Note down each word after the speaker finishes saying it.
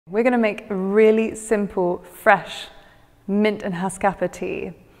We're going to make a really simple, fresh mint and Haskapa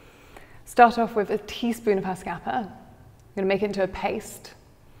tea. Start off with a teaspoon of Haskapa. I'm going to make it into a paste.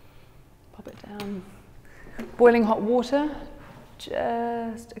 Pop it down. Boiling hot water,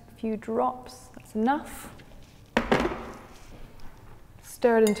 just a few drops, that's enough.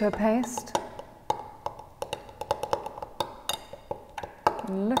 Stir it into a paste.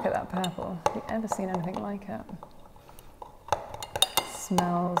 Look at that purple. Have you ever seen anything like it?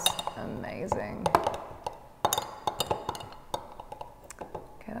 Smells amazing.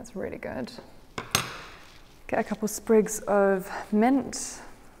 Okay, that's really good. Get a couple sprigs of mint.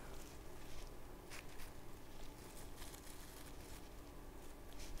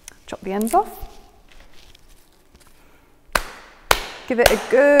 Chop the ends off. Give it a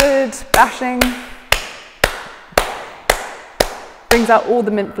good bashing. Brings out all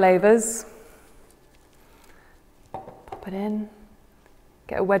the mint flavors. Pop it in.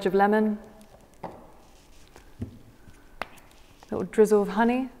 Get a wedge of lemon. A little drizzle of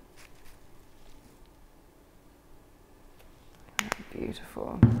honey.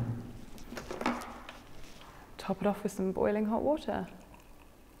 Beautiful. Top it off with some boiling hot water.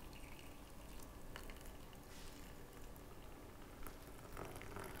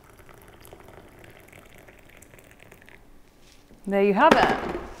 There you have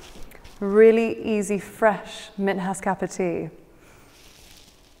it. Really easy, fresh mint Haskapa tea.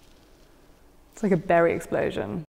 It's like a berry explosion.